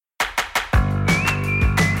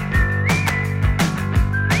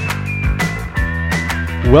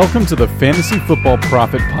Welcome to the Fantasy Football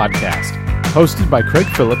Profit Podcast, hosted by Craig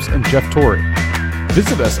Phillips and Jeff Torrey.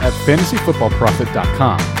 Visit us at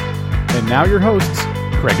fantasyfootballprofit.com. And now your hosts,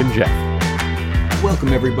 Craig and Jeff.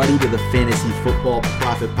 Welcome everybody to the Fantasy Football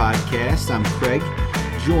Profit Podcast. I'm Craig,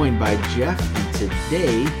 joined by Jeff, and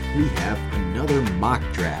today we have another mock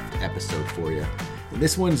draft episode for you. And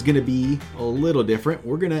this one's going to be a little different.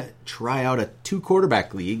 We're going to try out a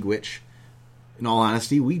 2-quarterback league, which, in all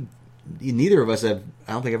honesty, neither of us have,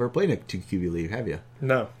 I don't think I've ever played in a 2QB league, have you?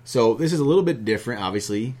 No. So this is a little bit different,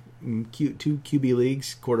 obviously. In 2QB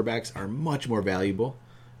leagues, quarterbacks are much more valuable.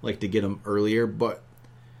 Like to get them earlier, but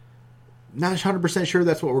not 100% sure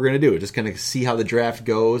that's what we're going to do. Just kind of see how the draft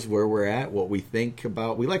goes, where we're at, what we think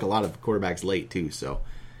about. We like a lot of quarterbacks late, too, so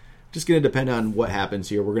just going to depend on what happens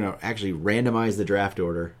here. We're going to actually randomize the draft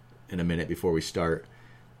order in a minute before we start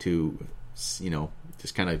to,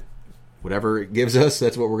 just kind of whatever it gives us,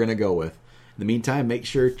 that's what we're going to go with. In the meantime, make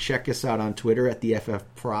sure check us out on Twitter at the FF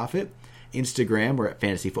Profit. Instagram, we're at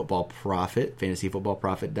Fantasy Football Profit.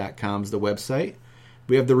 FantasyFootballProfit.com is the website.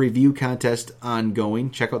 We have the review contest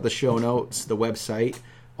ongoing. Check out the show notes, the website.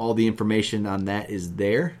 All the information on that is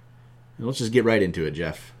there. And let's just get right into it,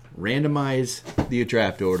 Jeff. Randomize the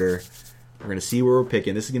draft order. We're going to see where we're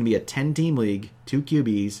picking. This is going to be a 10-team league, 2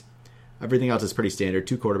 QBs. Everything else is pretty standard.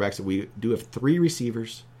 2 quarterbacks. We do have 3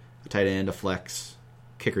 receivers, a tight end, a flex,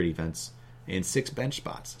 kicker defense, and 6 bench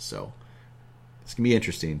spots. So it's going to be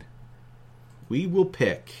interesting. We will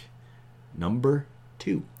pick number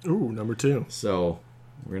 2. Ooh, number 2. So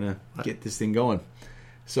we're going to get this thing going.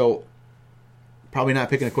 So probably not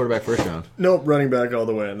picking a quarterback first round. Nope, running back all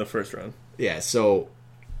the way in the first round. Yeah, so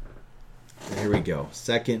here we go.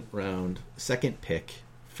 Second round, second pick.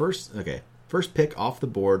 First pick off the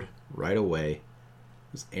board right away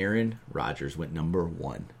was Aaron Rodgers, went number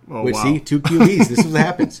 1. Oh, Which, wow. see, 2 QBs. This is what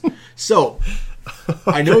happens. So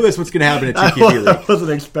I know that's what's going to happen in 2 QB league. I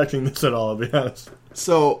wasn't expecting this at all, to be honest.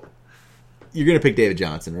 So you're going to pick David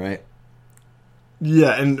Johnson, right?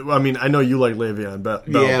 Yeah, and I mean, I know you like Le'Veon Bell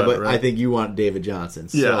Yeah, better, but right? I think you want David Johnson.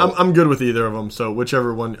 So. Yeah, I'm good with either of them, so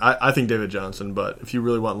whichever one. I think David Johnson, but if you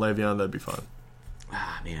really want Le'Veon, that'd be fine.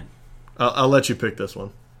 Ah, man. I'll let you pick this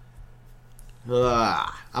one.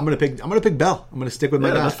 I'm gonna pick Bell. I'm gonna stick with my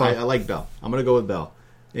guy. That's fine. I like Bell. I'm gonna go with Bell.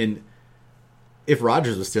 And if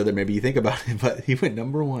Rodgers was still there, maybe you think about it, but he went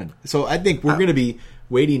number 1. So I think we're gonna be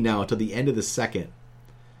waiting now until the end of the second.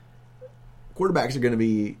 Quarterbacks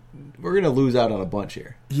we're gonna lose out on a bunch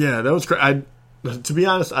here. Yeah, that was great. To be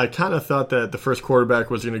honest, I kind of thought that the first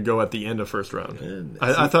quarterback was going to go at the end of first round.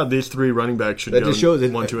 I thought these 3 running backs should That go just shows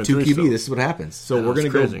that 1, 2, and 2 3. QB. This is what happens. So Yeah, we're gonna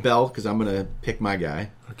that's go crazy. with Bell because I'm gonna pick my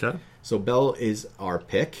guy. Okay. So Bell is our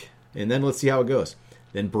pick, and then let's see how it goes.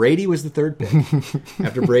 Then Brady was the 3rd pick.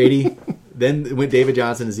 After Brady, then went David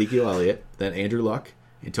Johnson, Ezekiel Elliott, then Andrew Luck,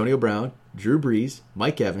 Antonio Brown, Drew Brees,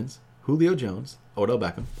 Mike Evans, Julio Jones, Odell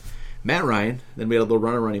Beckham, Matt Ryan. Then we had a little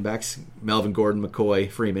run of running backs: Melvin Gordon, McCoy,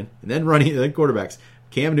 Freeman, and then quarterbacks: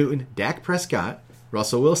 Cam Newton, Dak Prescott,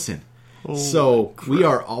 Russell Wilson. So we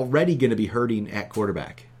are already going to be hurting at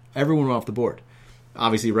quarterback. Everyone went off the board.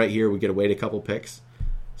 Obviously, right here we get to wait a couple picks.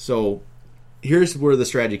 So here's where the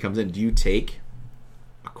strategy comes in. Do you take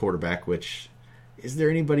a quarterback, which is there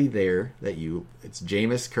anybody there that it's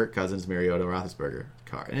Jameis, Kirk Cousins, Mariota, Roethlisberger,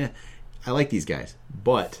 Carr. I like these guys,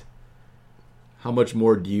 but how much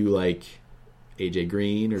more do you like AJ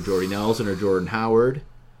Green or Jordy Nelson or Jordan Howard?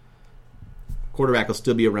 Quarterback will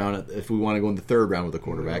still be around if we want to go in the 3rd round with a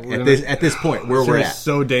quarterback at this point where we're at.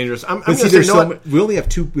 So dangerous. I'm But see, we only have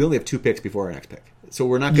 2 picks before our next pick. So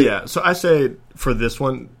we're not going to... Yeah, so I say for this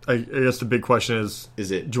one, I guess the big question is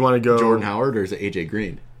it do you want to go Jordan Howard or is it AJ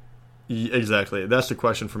Green? Exactly. That's the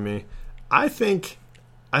question for me. I think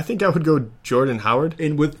I would go Jordan Howard.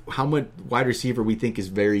 And with how much wide receiver we think is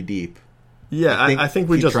very deep. Yeah, I think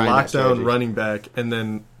we keep just trying lock that down strategy. running back, and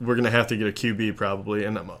then we're going to have to get a QB probably.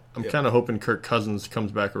 And I'm kind of hoping Kirk Cousins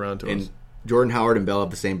comes back around to us. And Jordan Howard and Bell have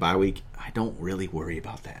the same bye week. I don't really worry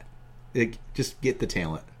about that. Just get the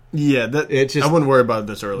talent. Yeah, I wouldn't worry about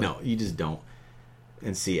this early. No, you just don't.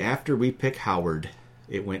 And see, after we pick Howard,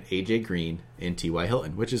 it went AJ Green and T.Y.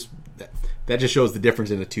 Hilton, which is that just shows the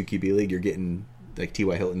difference in a 2 QB league. You're getting like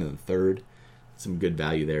T.Y. Hilton in the 3rd. Some good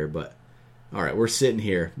value there, but all right, we're sitting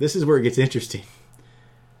here. This is where it gets interesting.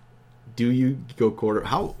 Do you go quarter?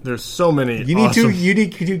 How There's so many. you need awesome... two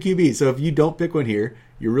QBs. So if you don't pick one here,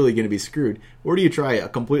 you're really going to be screwed. Or do you try a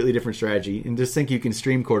completely different strategy and just think you can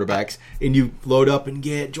stream quarterbacks and you load up and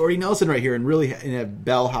get Jordy Nelson right here and have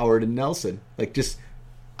Bell, Howard, and Nelson just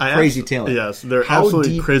crazy talent. Yes, they're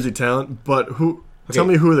absolutely crazy talent. But who? Okay. Tell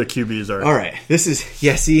me who the QBs are. All right, this is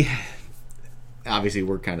see. Obviously,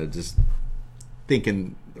 we're kind of just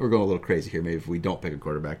thinking we're going a little crazy here. Maybe if we don't pick a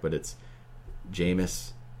quarterback, but it's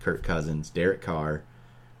Jameis, Kirk Cousins, Derek Carr,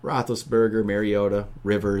 Roethlisberger, Mariota,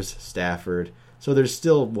 Rivers, Stafford. So there's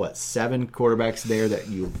still 7 quarterbacks there that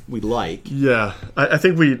we like. Yeah, I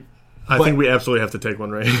think we absolutely have to take one,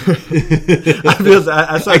 right?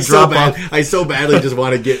 I so badly just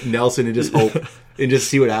want to get Nelson and just hope and just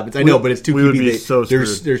see what happens. I know, but it's too we would be so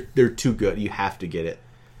screwed. They're too good. You have to get it.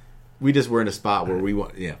 We're in a spot where we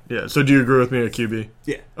want. Yeah. Yeah. So do you agree with me at QB?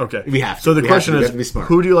 Yeah. Okay. We have to. So the question is, be smart.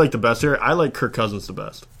 Who do you like the best here? I like Kirk Cousins the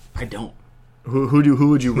best. I don't. Who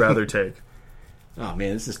would you rather take? Oh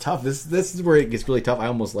man, this is tough. This is where it gets really tough. I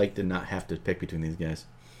almost like to not have to pick between these guys.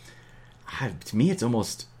 To me, it's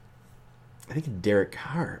almost. I think Derek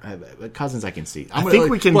Carr. Cousins, I can see.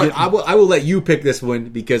 I will let you pick this one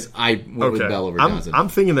because I went with Bell over Cousins. I'm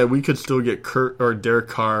thinking that we could still get Kurt or Derek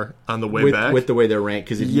Carr on the way back with the way they're ranked.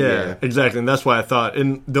 Cause exactly, and that's why I thought.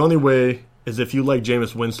 And the only way is if you like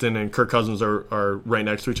Jameis Winston and Kirk Cousins are right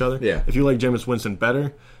next to each other. Yeah. If you like Jameis Winston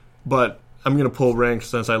better, but I'm going to pull rank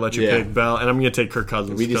since I let you pick Bell, and I'm going to take Kirk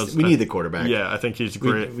Cousins. We need the quarterback. Yeah, I think he's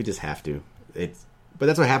great. We just have to. But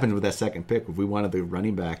that's what happens with that second pick. If we wanted the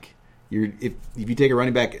running back. If you take a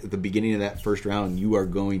running back at the beginning of that first round, you are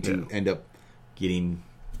going to end up getting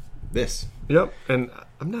this. Yep, and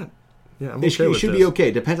I'm not. Yeah, I'm it okay with should this. be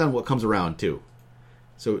okay. Depends on what comes around too.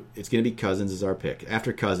 So it's going to be Cousins as our pick.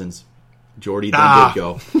 After Cousins, Jordy then did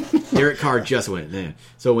go. Derek Carr just went.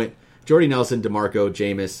 So it went Jordy Nelson, DeMarco,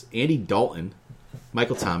 Jameis, Andy Dalton,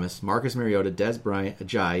 Michael Thomas, Marcus Mariota, Dez Bryant,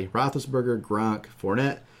 Ajayi, Roethlisberger, Gronk,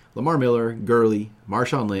 Fournette, Lamar Miller, Gurley,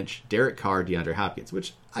 Marshawn Lynch, Derek Carr, DeAndre Hopkins,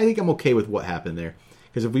 which I think I'm okay with what happened there.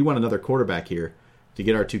 Because if we want another quarterback here to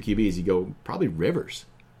get our 2 QBs, you go probably Rivers.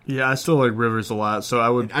 Yeah, I still like Rivers a lot, so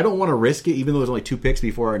I don't want to risk it, even though there's only 2 picks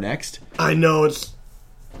before our next. I know it's.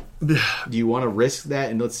 Do you want to risk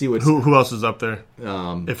that? And let's see what's who else is up there.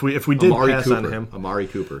 If we did pass Cooper, on him, Amari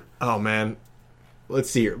Cooper. Oh man, let's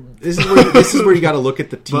see here. This is where you got to look at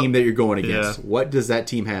the team that you're going against. Yeah. What does that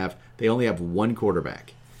team have? They only have 1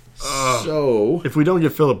 quarterback. So if we don't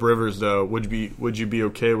get Phillip Rivers, though, would you be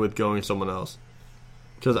okay with going someone else?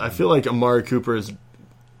 Because I feel like Amari Cooper is.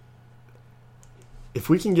 If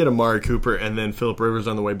we can get Amari Cooper and then Phillip Rivers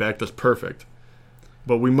on the way back, that's perfect.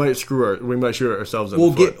 But we might shoot ourselves in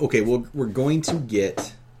the foot. We're going to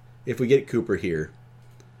get, if we get Cooper here,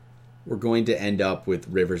 we're going to end up with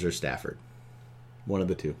Rivers or Stafford, one of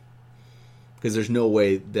the two, because there's no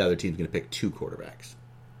way the other team's going to pick 2 quarterbacks.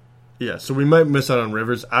 Yeah, so we might miss out on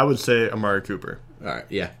Rivers. I would say Amari Cooper. All right,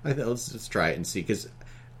 yeah. Let's try it and see, because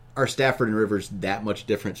are Stafford and Rivers that much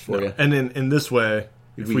difference for you? And in this way,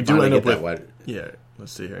 if we do end up with... Yeah,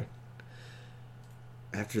 let's see here.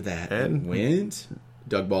 After that, wins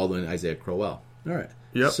Doug Baldwin, Isaiah Crowell. All right.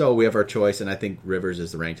 Yep. So we have our choice, and I think Rivers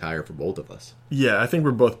is the ranked higher for both of us. Yeah, I think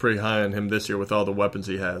we're both pretty high on him this year with all the weapons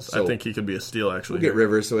he has. So I think he could be a steal, actually. We'll get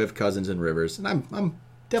Rivers, so we have Cousins and Rivers, and I'm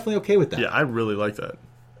definitely okay with that. Yeah, I really like that.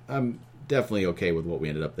 I'm definitely okay with what we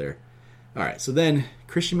ended up there. All right, so then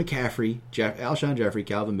Christian McCaffrey, Alshon Jeffrey,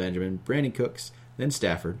 Calvin Benjamin, Brandon Cooks, then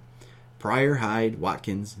Stafford, Pryor, Hyde,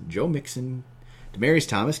 Watkins, Joe Mixon, Demaryius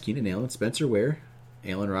Thomas, Keenan Allen, Spencer Ware,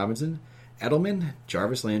 Allen Robinson, Edelman,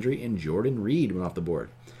 Jarvis Landry, and Jordan Reed went off the board.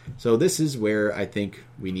 So this is where I think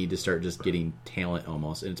we need to start just getting talent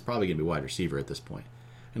almost, and it's probably going to be wide receiver at this point.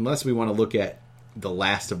 Unless we want to look at the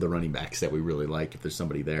last of the running backs that we really like, if there's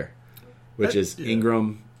somebody there, which is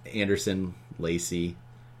Ingram, Anderson, Lacey.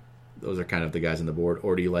 Those are kind of the guys on the board.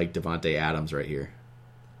 Or do you like Devontae Adams right here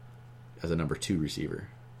as a number 2 receiver?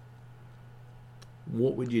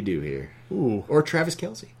 What would you do here? Ooh. Or Travis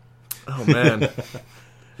Kelce. Oh, man.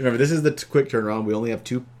 Remember, this is the quick turnaround. We only have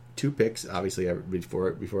two picks, obviously,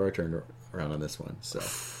 before our turn around on this one. So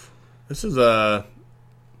this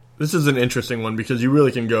is an interesting one because you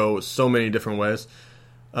really can go so many different ways.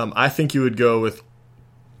 I think you would go with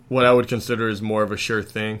what I would consider is more of a sure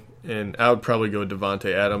thing, and I would probably go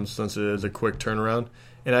Devontae Adams since it is a quick turnaround,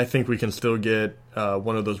 and I think we can still get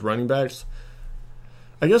one of those running backs.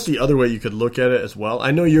 I guess the other way you could look at it as well,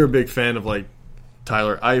 I know you're a big fan of like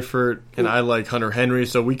Tyler Eifert, and I like Hunter Henry,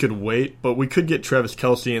 so we could wait, but we could get Travis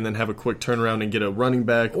Kelce and then have a quick turnaround and get a running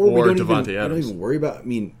back or Devontae Adams. I don't even worry about, I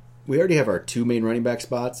mean, we already have our 2 main running back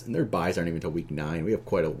spots, and their buys aren't even until week 9. We have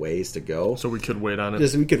quite a ways to go. So we could wait on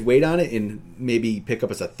it. We could wait on it and maybe pick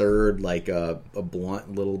up as a third, like a Blunt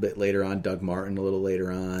a little bit later on, Doug Martin a little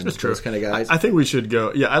later on. That's true. Those kind of guys. I think we should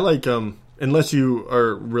go. Yeah, I like, unless you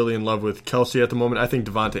are really in love with Kelce at the moment, I think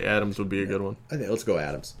Devontae Adams would be a good one. I think let's go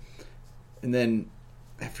Adams. And then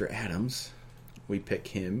after Adams, we pick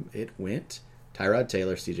him. It went Tyrod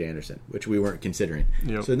Taylor, C.J. Anderson, which we weren't considering.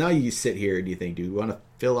 Yep. So now you sit here and you think, do you want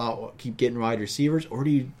to keep getting wide receivers, or do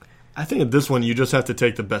you? I think at this one you just have to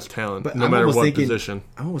take the best talent, But no I'm matter almost what thinking- position.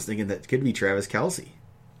 I'm almost thinking that could be Travis Kelce.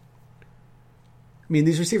 I mean,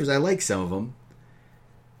 these receivers, I like some of them.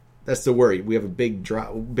 That's the worry. We have a big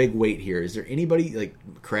weight here. Is there anybody like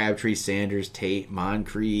Crabtree, Sanders, Tate,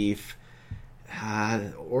 Moncrief?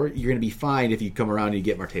 Or you're going to be fine if you come around and you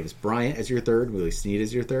get Martavis Bryant as your third, Willie Snead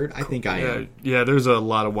as your third. I think I am. Yeah, there's a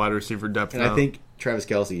lot of wide receiver depth And now. I think Travis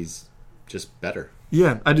Kelce's just better.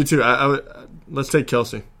 Yeah, I do too. Let's take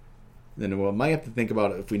Kelce. Then we'll might have to think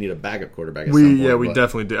about if we need a backup quarterback at some point. We but-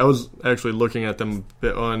 definitely do. I was actually looking at them a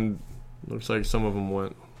bit on. Looks like some of them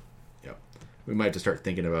went. Yep. We might have to start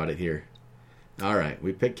thinking about it here. All right.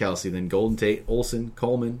 We picked Kelce, then Golden Tate, Olsen,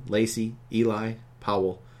 Coleman, Lacey, Eli,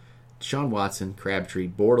 Powell, Deshaun Watson, Crabtree,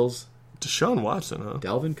 Bortles, Deshaun Watson, huh?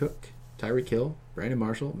 Dalvin Cook, Tyreek Hill, Brandon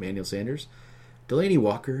Marshall, Emmanuel Sanders, Delaney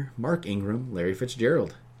Walker, Mark Ingram, Larry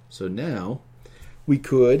Fitzgerald. So now we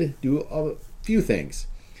could do a few things.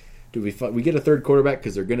 Do we get a third quarterback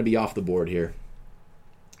because they're going to be off the board here?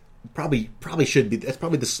 Probably should be. That's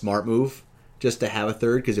probably the smart move, just to have a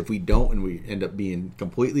third. Because if we don't and we end up being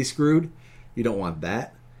completely screwed, you don't want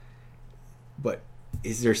that. But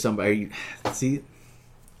is there somebody? See,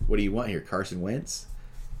 what do you want here? Carson Wentz?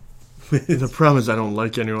 The problem is I don't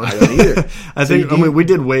like anyone. I don't either. I So think. I mean, we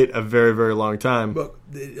did wait a very, very long time. But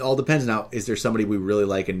it all depends now. Is there somebody we really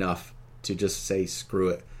like enough to just say screw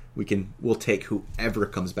it? We'll take whoever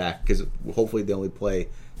comes back because hopefully they only play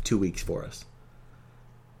 2 weeks for us.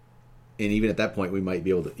 And even at that point, we might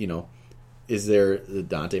be able to. Is there the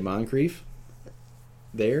Dante Moncrief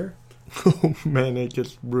there? Oh man, it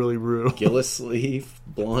gets really brutal. Gillislee,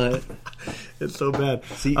 Blunt. It's so bad.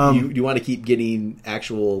 See, you want to keep getting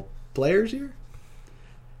actual players here,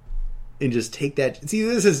 and just take that. See,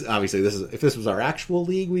 this is if this was our actual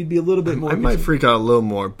league, we'd be a little bit more. I might freak out a little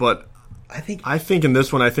more, but I think in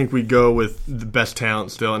this one, I think we go with the best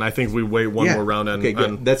talent still, and I think we wait one more round. Okay, good.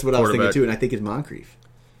 On That's what I was thinking quarterback. too, and I think it's Moncrief.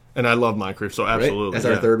 And I love Moncrief, so Right? absolutely. As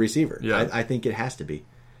our third receiver. Yeah. I think it has to be.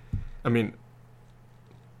 I mean,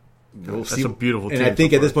 We'll that's a beautiful And team I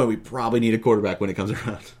think so at this far. point we probably need a quarterback when it comes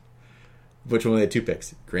around. Which one of the 2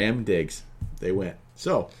 picks? Graham, Diggs. They went.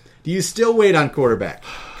 So, do you still wait on quarterback?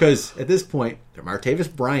 Because at this point,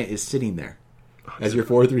 Martavis Bryant is sitting there as your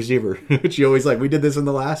fourth receiver, which you always like. We did this in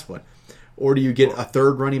the last one. Or do you get a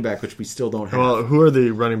third running back, which we still don't have? Well, who are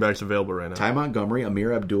the running backs available right now? Ty Montgomery,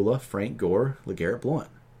 Amir Abdullah, Frank Gore, LeGarrette Blount.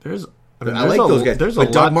 I like those guys. There's But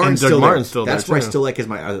a Doug lot, Martin's and Doug still Martin's there. still That's there where I too. still like as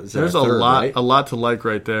my. There's a lot to like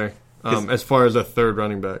right there. As far as a third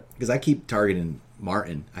running back, Because I keep targeting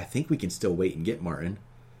Martin. I think we can still wait and get Martin.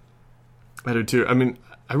 I do too. I mean,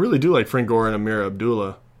 I really do like Frank Gore and Amir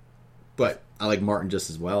Abdullah. But I like Martin just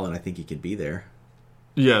as well, and I think he could be there.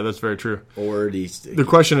 Yeah, that's very true. Or The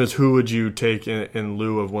question is, who would you take in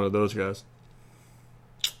lieu of one of those guys?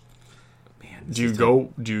 man, Do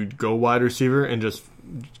you go wide receiver and just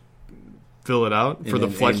fill it out for the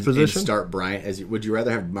flex position? And start Bryant would you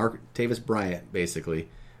rather have Martavis Bryant basically,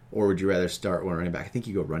 or would you rather start one running back? I think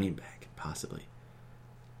you go running back possibly.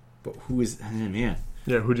 But who is man?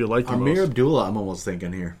 Yeah, who do you like the Amir most? Abdullah, I'm almost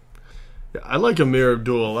thinking here. Yeah, I like Amir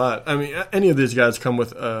Abdullah a lot. I mean, any of these guys come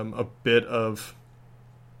with a bit of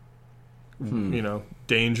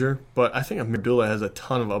danger, but I think Amir Abdullah has a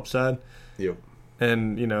ton of upside. Yep.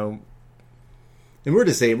 And And we're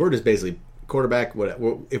just basically quarterback.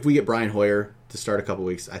 If we get Brian Hoyer to start a couple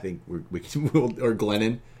weeks, I think we can, or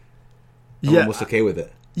Glennon. I'm almost okay with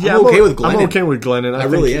it. Yeah, I'm okay with Glennon. I'm okay with Glennon. I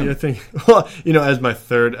really am. I think, well, as my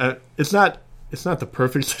third, it's not the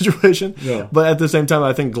perfect situation, No. but at the same time,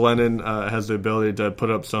 I think Glennon has the ability to put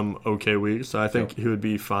up some okay weeks, so I think he would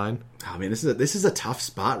be fine. Oh man, this is a tough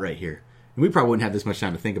spot right here. And we probably wouldn't have this much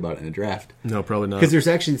time to think about it in a draft. No, probably not. Because there's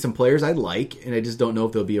actually some players I like, and I just don't know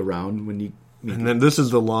if they'll be around when you. And then this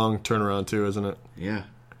is the long turnaround too, isn't it? Yeah,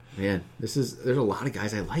 man, there's a lot of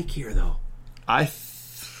guys I like here though.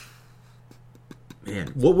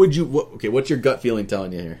 Man, what's your gut feeling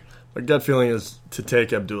telling you here? My gut feeling is to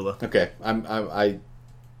take Abdullah. Okay, I'm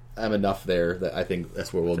enough there that I think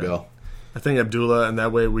that's where we'll go. I think Abdullah, and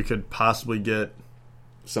that way we could possibly get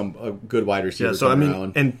A good wide receiver. Yeah, so I mean,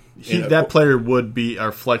 around. and that player would be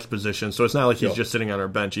our flex position, so it's not like he's just sitting on our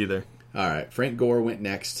bench either. All right, Frank Gore went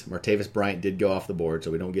next. Martavis Bryant did go off the board,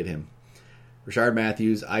 so we don't get him. Rashard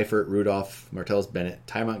Matthews, Eifert, Rudolph, Martellus Bennett,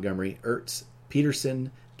 Ty Montgomery, Ertz,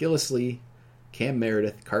 Peterson, Gillislee, Cam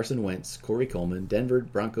Meredith, Carson Wentz, Corey Coleman, Denver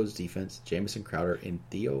Broncos defense, Jamison Crowder, and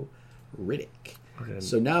Theo Riddick. Okay.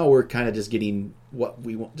 So now we're kind of just getting what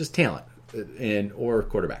we want, just talent or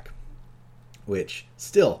quarterback. Which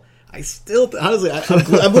still, I still, honestly,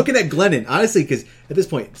 I'm looking at Glennon, honestly, because at this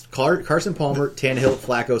point, Carson Palmer, Tannehill,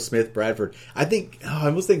 Flacco, Smith, Bradford. I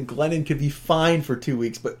almost think Glennon could be fine for 2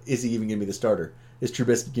 weeks, but is he even going to be the starter? Is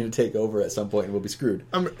Trubisky going to take over at some point and we'll be screwed?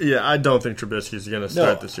 I don't think Trubisky's going to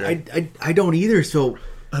start this year. I don't either, so...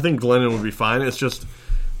 I think Glennon would be fine. It's just...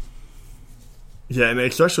 Yeah, and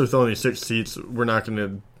especially with only 6 seats, we're not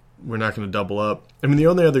going to double up. I mean, the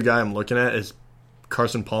only other guy I'm looking at is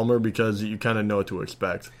Carson Palmer because you kind of know what to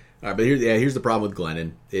expect. All right, but here's the problem with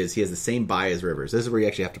Glennon is he has the same bye as Rivers. This is where you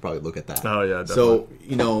actually have to probably look at that. Oh, yeah, definitely.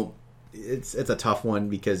 So, it's a tough one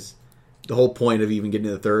because the whole point of even getting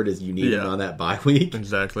to the third is you need him on that bye week.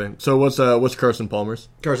 Exactly. So what's Carson Palmer's?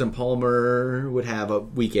 Carson Palmer would have a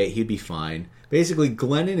week 8. He'd be fine. Basically,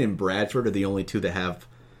 Glennon and Bradford are the only two that have,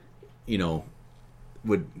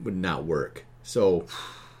 would not work. So,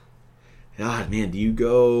 God, man, do you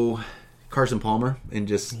go... Carson Palmer and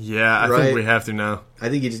just I think we have to now. I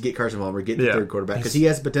think you just get Carson Palmer, get the third quarterback because he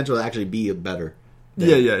has the potential to actually be better.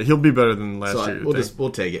 He'll be better than last year.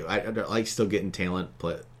 We'll take it. I like still getting talent,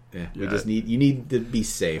 but we just need to be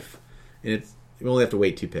safe, and we only have to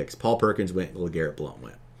wait 2 picks. Paul Perkins went, LeGarrette Blount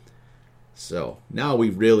went. So now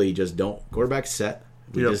we really just don't quarterback set.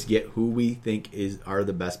 We just get who we think are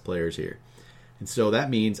the best players here, and so that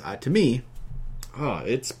means to me,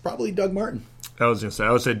 it's probably Doug Martin. I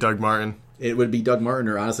would say Doug Martin. It would be Doug Martin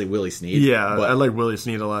or honestly Willie Snead. Yeah, I like Willie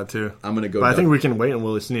Snead a lot too. I'm going to go. But I think we can wait on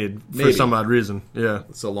Willie Snead for some odd reason. Yeah.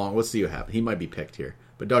 So long. Let's see what happens. He might be picked here.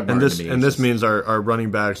 But Doug Martin this means our running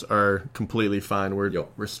backs are completely fine.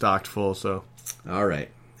 We're stocked full. So. All right.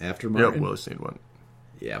 After Martin. Yep, Willie Snead won.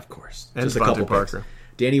 Yeah, of course. And just a couple Parker.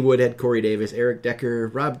 Picks. Danny Woodhead, Corey Davis, Eric Decker,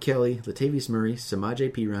 Rob Kelly, Latavius Murray,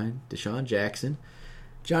 Samaje Perine, Deshaun Jackson,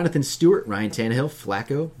 Jonathan Stewart, Ryan Tannehill,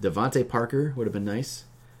 Flacco, Devontae Parker would have been nice.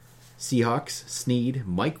 Seahawks, Snead,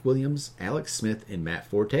 Mike Williams, Alex Smith, and Matt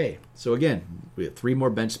Forte. So again, we have 3 more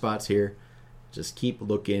bench spots here. Just keep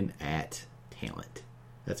looking at talent.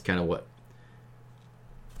 That's kind of what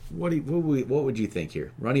would you think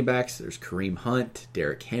here? Running backs, there's Kareem Hunt,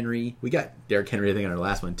 Derrick Henry. We got Derrick Henry, I think, on our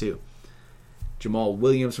last one too. Jamal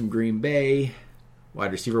Williams from Green Bay.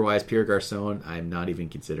 Wide receiver-wise, Pierre Garçon, I'm not even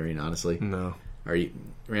considering, honestly. No. Are you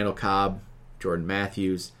Randall Cobb, Jordan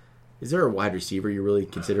Matthews? Is there a wide receiver you're really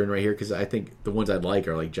considering right here? Because I think the ones I'd like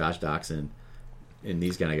are like Josh Doxson and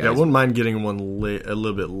these kind of guys. Yeah, I wouldn't mind getting one a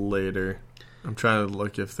little bit later. I'm trying to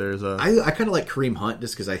look if there's a... I kind of like Kareem Hunt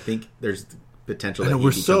just because I think there's potential that he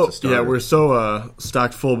becomes a starter. Yeah, we're so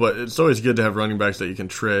stocked full, but it's always good to have running backs that you can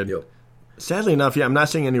trade. Yep. Sadly enough, I'm not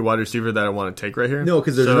seeing any wide receiver that I want to take right here. No,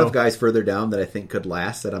 because there's enough guys further down that I think could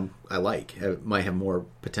last that I like. I might have more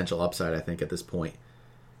potential upside, I think, at this point.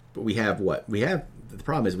 But we have what? The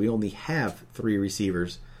problem is we only have 3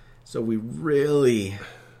 receivers. So we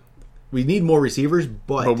need more receivers,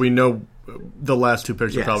 but we know the last 2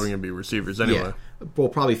 picks are probably going to be receivers anyway. Yeah. We'll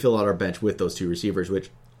probably fill out our bench with those 2 receivers, which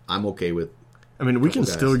I'm okay with. I mean, we can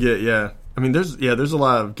still get, I mean, there's a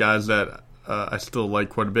lot of guys that I still like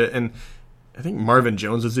quite a bit. And I think Marvin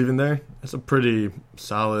Jones is even there. That's a pretty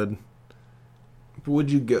solid.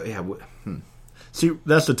 Would you go? Yeah. See,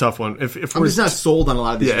 that's the tough one. If I'm just not sold on a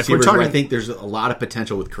lot of these receivers, where I think there's a lot of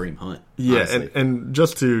potential with Kareem Hunt. Yeah, and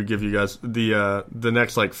just to give you guys the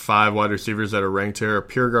next 5 wide receivers that are ranked here are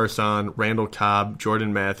Pierre Garçon, Randall Cobb,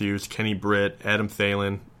 Jordan Matthews, Kenny Britt, Adam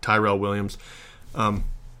Thielen, Tyrell Williams,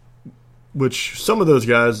 which some of those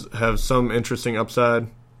guys have some interesting upside,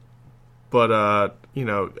 but I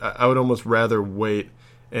would almost rather wait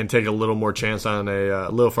and take a little more chance on a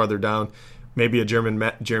little farther down. Maybe a Jeremy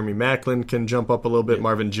Maclin can jump up a little bit. Yeah.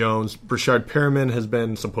 Marvin Jones. Brashard Perriman has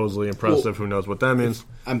been supposedly impressive. Who knows what that means?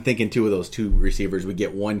 I'm thinking 2 of those 2 receivers. We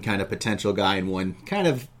get one kind of potential guy and one kind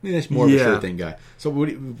of more of a sure thing guy. So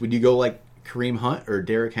would you go like Kareem Hunt or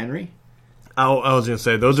Derrick Henry? I was going to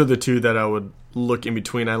say, those are the 2 that I would look in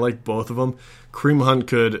between. I like both of them. Kareem Hunt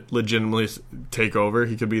could legitimately take over.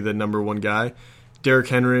 He could be the number 1 guy. Derrick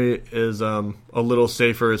Henry is a little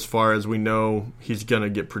safer as far as we know he's going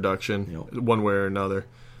to get production one way or another.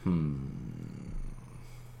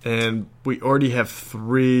 And we already have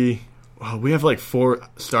 3... Well, we have 4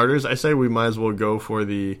 starters. I say we might as well go for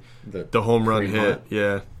the home run hit. Hunt.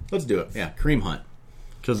 Yeah. Let's do it. Yeah, Kareem Hunt.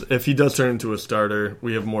 Because if he does turn into a starter,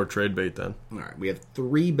 we have more trade bait then. All right. We have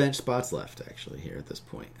 3 bench spots left, actually, here at this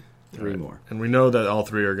point. 3 more. And we know that all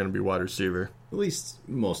 3 are going to be wide receiver. At least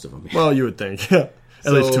most of them. Yeah. Well, you would think. At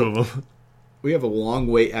least 2 of them. We have a long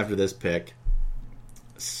wait after this pick.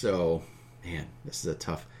 So, man, this is a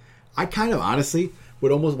tough... I kind of honestly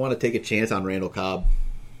would almost want to take a chance on Randall Cobb.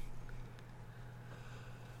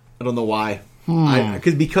 I don't know why.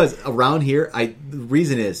 Because around here, the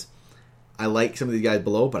reason is I like some of these guys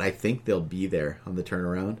below, but I think they'll be there on the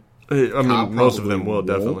turnaround. I mean, Cobb most of them probably will,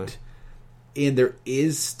 definitely. won't. And there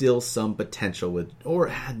is still some potential with,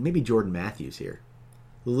 or maybe Jordan Matthews here.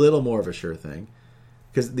 A little more of a sure thing.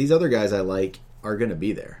 Because these other guys I like are going to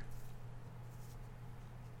be there.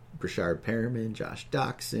 Brashard Perriman, Josh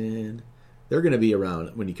Doxson. They're going to be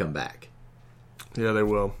around when you come back. Yeah, they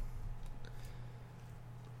will.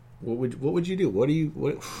 What would you do? What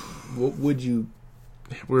would you?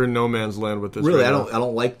 We're in no man's land with this. Really, right I now.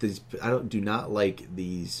 don't like these. Do not like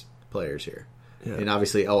these players here. Yeah. And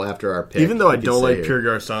obviously, after our pick, Even though I we could don't say like Pierre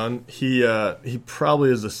Garçon, he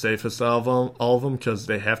probably is the safest out of all of them because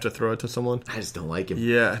they have to throw it to someone. I just don't like him.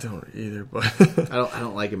 Yeah, I don't either. But I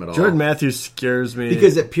don't like him at all. Jordan Matthews scares me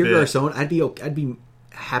because at Pierre bit. Garçon, I'd be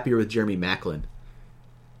happier with Jeremy Maclin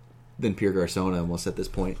than Pierre Garçon almost at this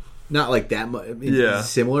point. Not like that much. Yeah.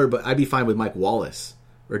 Similar, but I'd be fine with Mike Wallace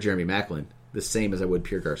or Jeremy Maclin, the same as I would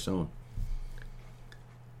Pierre Garçon.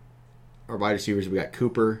 Our wide receivers, we got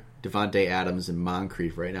Cooper, Devontae Adams, and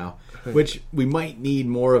Moncrief right now, which we might need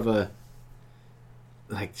more of a,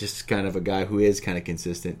 like, just kind of a guy who is kind of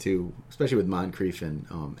consistent too, especially with Moncrief and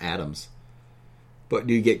Adams. But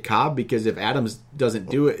do you get Cobb? Because if Adams doesn't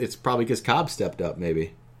do it, it's probably because Cobb stepped up,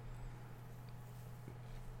 maybe.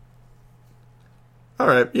 All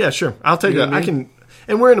right, yeah, sure. I'll take You know that. what I I can,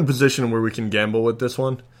 and we're in a position where we can gamble with this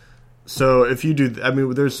one. So if you do, I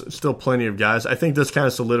mean, there's still plenty of guys. I think this kind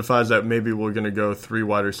of solidifies that maybe we're going to go 3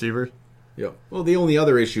 wide receivers. Yep. Well, the only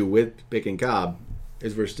other issue with picking Cobb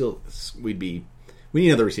is we need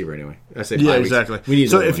another receiver anyway. I say Yeah, 5 weeks. exactly. We need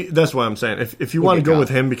so another one. that's what I'm saying. If you want to get go with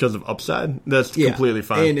Cobb. him because of upside, that's Yeah. completely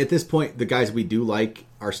fine. And at this point, the guys we do like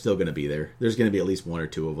are still going to be there. There's going to be at least 1 or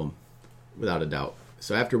 2 of them, without a doubt.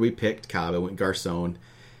 So after we picked Cobb, I went Garcon,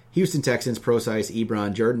 Houston Texans, Procise,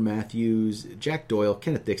 Ebron, Jordan Matthews, Jack Doyle,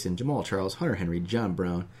 Kenneth Dixon, Jamal Charles, Hunter Henry, John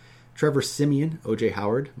Brown, Trevor Siemian, O.J.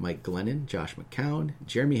 Howard, Mike Glennon, Josh McCown,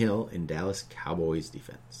 Jeremy Hill, and Dallas Cowboys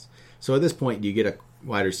defense. So at this point, do you get a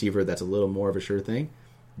wide receiver that's a little more of a sure thing?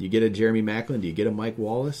 Do you get a Jeremy Maclin? Do you get a Mike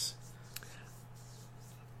Wallace?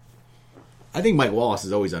 I think Mike Wallace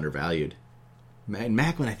is always undervalued. And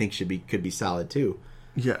Maclin, I think, could be solid too.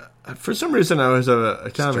 yeah, for some reason, I always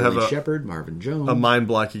have Sterling Shepard, Marvin Jones. a mind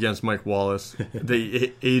block against Mike Wallace,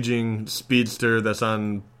 the aging speedster that's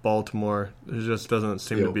on Baltimore. There just doesn't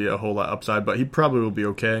seem to be a whole lot upside, but he probably will be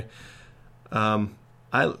okay. I'm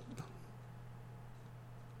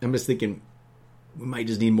just thinking we might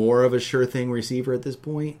just need more of a sure thing receiver at this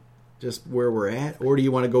point, just where we're at. Or do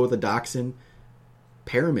you want to go with a Doxson,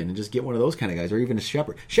 Perriman, and just get one of those kind of guys, or even a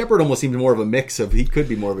Shepard? Shepard almost seems more of a mix of, he could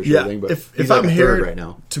be more of a sure thing, but if he's I'm like a here third right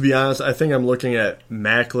now. to be honest, I think I'm looking at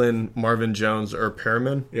Maclin, Marvin Jones, or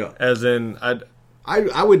Perriman. Yeah. As in,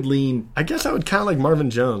 I would lean. I guess I would kind of like Marvin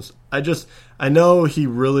Jones. I know he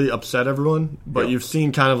really upset everyone, but you've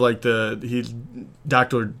seen kind of like he's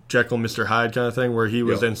Dr. Jekyll, Mr. Hyde kind of thing, where he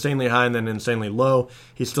was insanely high and then insanely low.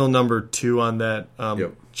 He's still number 2 on that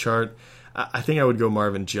chart. I think I would go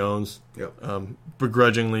Marvin Jones,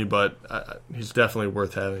 begrudgingly, but he's definitely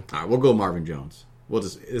worth having. All right, we'll go Marvin Jones.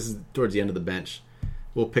 This is towards the end of the bench.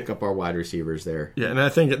 We'll pick up our wide receivers there. Yeah, and I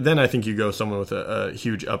think you go someone with a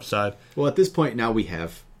huge upside. Well, at this point now we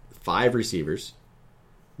have 5 receivers.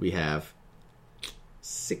 We have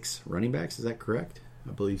 6 running backs. Is that correct?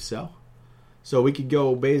 I believe so. So we could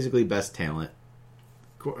go basically best talent.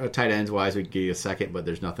 Tight ends wise, we could give you a second, but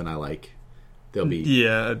there's nothing I like. They'll be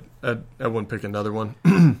I wouldn't pick another one.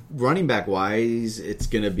 running back wise. It's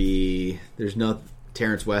going to be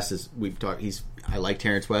Terrence West is we've talked. I like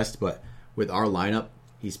Terrence West, but with our lineup,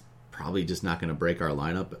 he's probably just not going to break our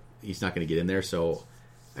lineup. He's not going to get in there, so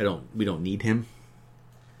we don't need him.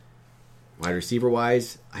 Wide receiver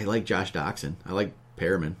wise, I like Josh Doxson. I like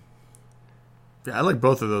Perriman. Yeah, I like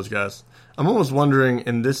both of those guys. I'm almost wondering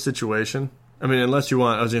in this situation. I mean, unless you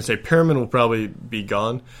want, I was going to say Perriman will probably be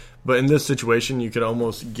gone, but in this situation, you could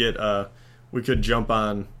almost get. We could jump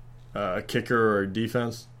on a kicker or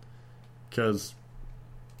defense because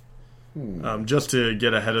just to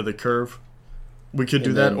get ahead of the curve. We could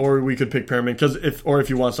do that, or we could pick Perriman. If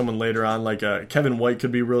you want someone later on, like Kevin White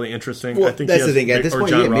could be really interesting. Well, I think that's the thing. At this point,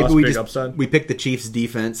 John Ross, maybe big upside. we pick the Chiefs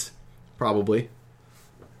defense, probably.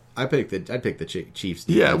 I'd pick the Chiefs defense.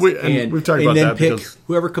 Yeah, we've talked about then that pick because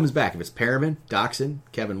whoever comes back. If it's Perriman, Doxson,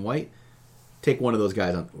 Kevin White, take one of those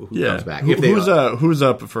guys who comes back. Who's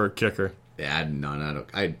up for a kicker? Yeah, no,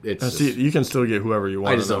 I don't. You can still get whoever you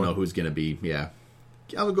want. I just don't know who's going to be. Yeah,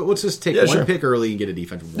 let's just take one pick early and get a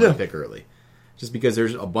defensive pick early. Just because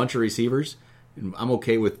there's a bunch of receivers, and I'm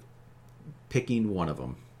okay with picking one of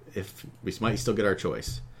them. If we might still get our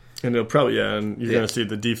choice. And it'll probably, and you're Yeah. going to see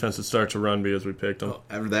the defenses start to run because we picked them.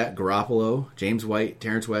 After that, Garoppolo, James White,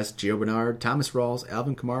 Terrence West, Gio Bernard, Thomas Rawls,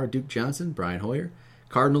 Alvin Kamara, Duke Johnson, Brian Hoyer,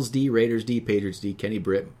 Cardinals D, Raiders D, Patriots D, Kenny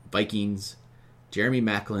Britt, Vikings, Jeremy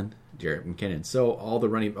Maclin, Jarrett McKinnon. So all the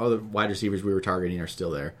wide receivers we were targeting are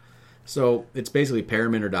still there. So it's basically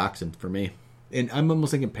Perriman or Doxson for me. And I'm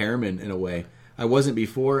almost thinking Perriman in a way. I wasn't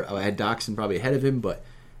before. I had Doxson probably ahead of him, but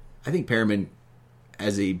I think Perriman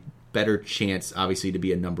has a better chance, obviously, to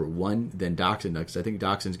be a number one than Doxson does. I think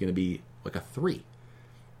Doxson's going to be like a 3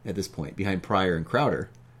 at this point, behind Pryor and Crowder.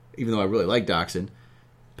 Even though I really like Doxson,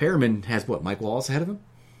 Perriman has what, Mike Wallace ahead of him?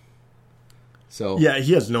 So Yeah,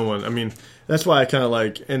 he has no one. I mean, that's why I kind of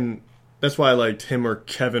like, and that's why I liked him or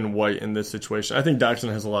Kevin White in this situation. I think Doxson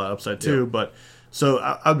has a lot of upside too, but so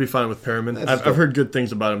I'd be fine with Perriman. I've heard good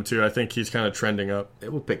things about him too. I think he's kind of trending up.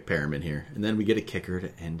 we'll pick Perriman here, and then we get a kicker to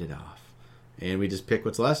end it off. And we just pick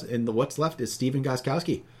what's left, and what's left is Steven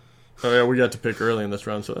Gostkowski. Oh yeah, we got to pick early in this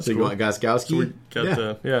round, so that's So you cool. want Gostkowski?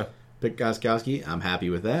 So we got Pick Gostkowski. I'm happy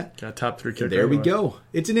with that. got top 3 kicker. There we go.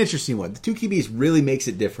 It's an interesting one. The 2 QBs really makes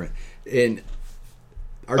it different. In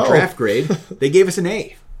our draft grade, they gave us an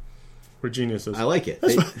A. We're geniuses. I like it.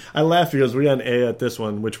 I laugh because we got an A at this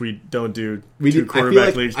one, which we don't do We two do- I feel quarterback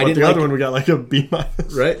like leagues. I But didn't the like other it. one we got like a B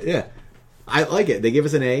minus. Right? Yeah. I like it. They give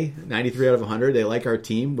us an A, 93 out of 100. They like our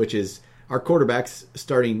team, which is our quarterbacks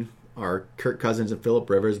starting are Kirk Cousins and Phillip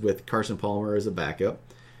Rivers with Carson Palmer as a backup.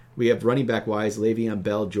 We have running back wise Le'Veon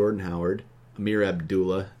Bell, Jordan Howard, Amir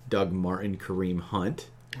Abdullah, Doug Martin, Kareem Hunt.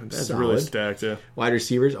 That's Solid. really stacked, yeah. Wide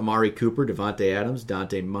receivers, Amari Cooper, Devontae Adams,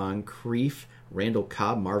 Dante Moncrief, Randall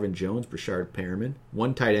Cobb, Marvin Jones, Brashard Perriman.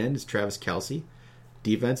 1 tight end is Travis Kelce.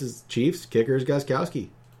 Defense is Chiefs. Kicker is Gostkowski.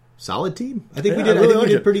 Solid team. I think Yeah, we did. I really we like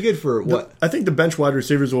did it. pretty good for what I think the bench wide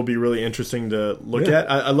receivers will be really interesting to look Yeah.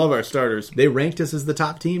 at. I love our starters. they ranked us as the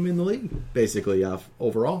top team in the league, basically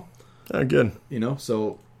overall. Good. You know,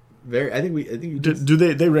 so very. I think we did. Do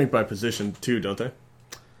they rank by position too, don't they?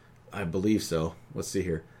 I believe so. Let's see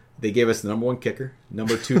here. They gave us the number 1 kicker,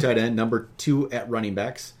 number 2 tight end, number 2 at running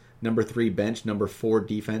backs, number 3 bench, number 4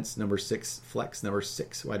 defense, number 6 flex, number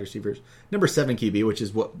 6 wide receivers, number 7 QB, which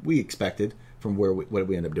is what we expected from what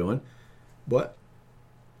we end up doing. But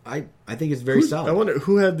I think it's very solid. I wonder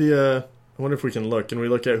who had the. I wonder if we can look. Can we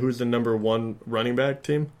look at who's the number 1 running back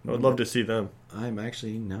team? I would love to see them. I'm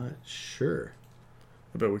actually not sure.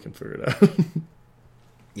 I bet we can figure it out.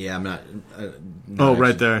 Yeah, I'm not.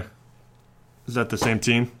 Right there. Is that the same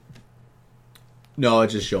team? No,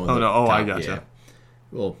 it's just showing. Oh, the no. Oh, I top, gotcha. Yeah.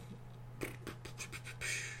 Well,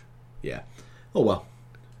 yeah. Oh well.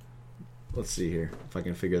 Let's see here if I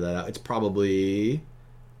can figure that out. It's probably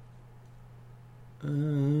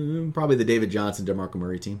the David Johnson, DeMarco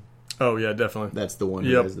Murray team. Oh yeah, definitely. That's the one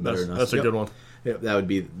who Yep, has the better than us. that's a Yep. good one. Yep, that would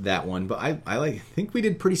be that one. But I think we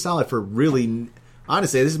did pretty solid for really.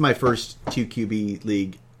 Honestly, this is my first 2 QB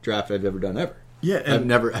league draft I've ever done ever. Yeah, I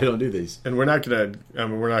don't do these. And we're not gonna. I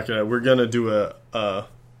mean, we're gonna do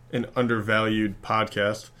an undervalued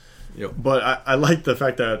podcast. Yep. But I like the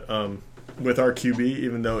fact that with our QB,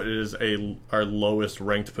 even though it is our lowest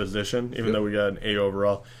ranked position, even though we got an A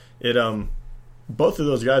overall, it both of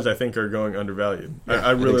those guys I think are going undervalued. Yeah,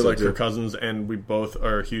 I really think so, like too. Kirk Cousins, and we both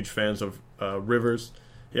are huge fans of Rivers.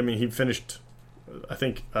 I mean, he finished, I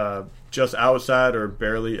think, just outside or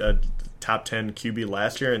barely a top 10 QB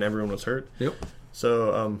last year, and everyone was hurt. Yep.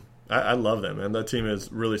 So I love that, man. That team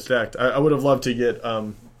is really stacked. I would have loved to get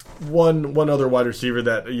one other wide receiver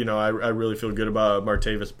that I really feel good about,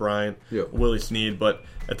 Martavis Bryant, Yep. Willie Snead. But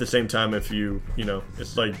at the same time, if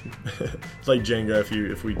it's like it's like Jenga.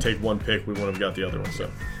 If we take one pick, we wouldn't have got the other one. So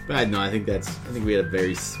But I think we had a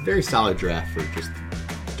very very solid draft for just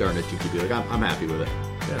starting at 2 QB. Like I'm happy with it.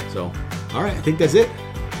 Yeah. So all right, I think that's it.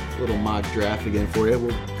 Little mock draft again for you.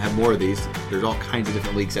 We'll have more of these. There's all kinds of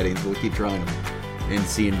different league settings. We'll keep trying them and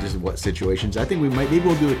seeing just what situations. I think maybe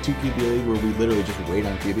we'll do a 2 QB league where we literally just wait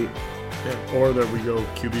on QB. yeah. Or that we go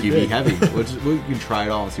QB QB big. heavy. We can try it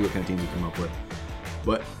all and see what kind of teams we come up with.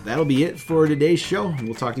 But that'll be it for today's show.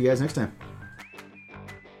 We'll talk to you guys next time.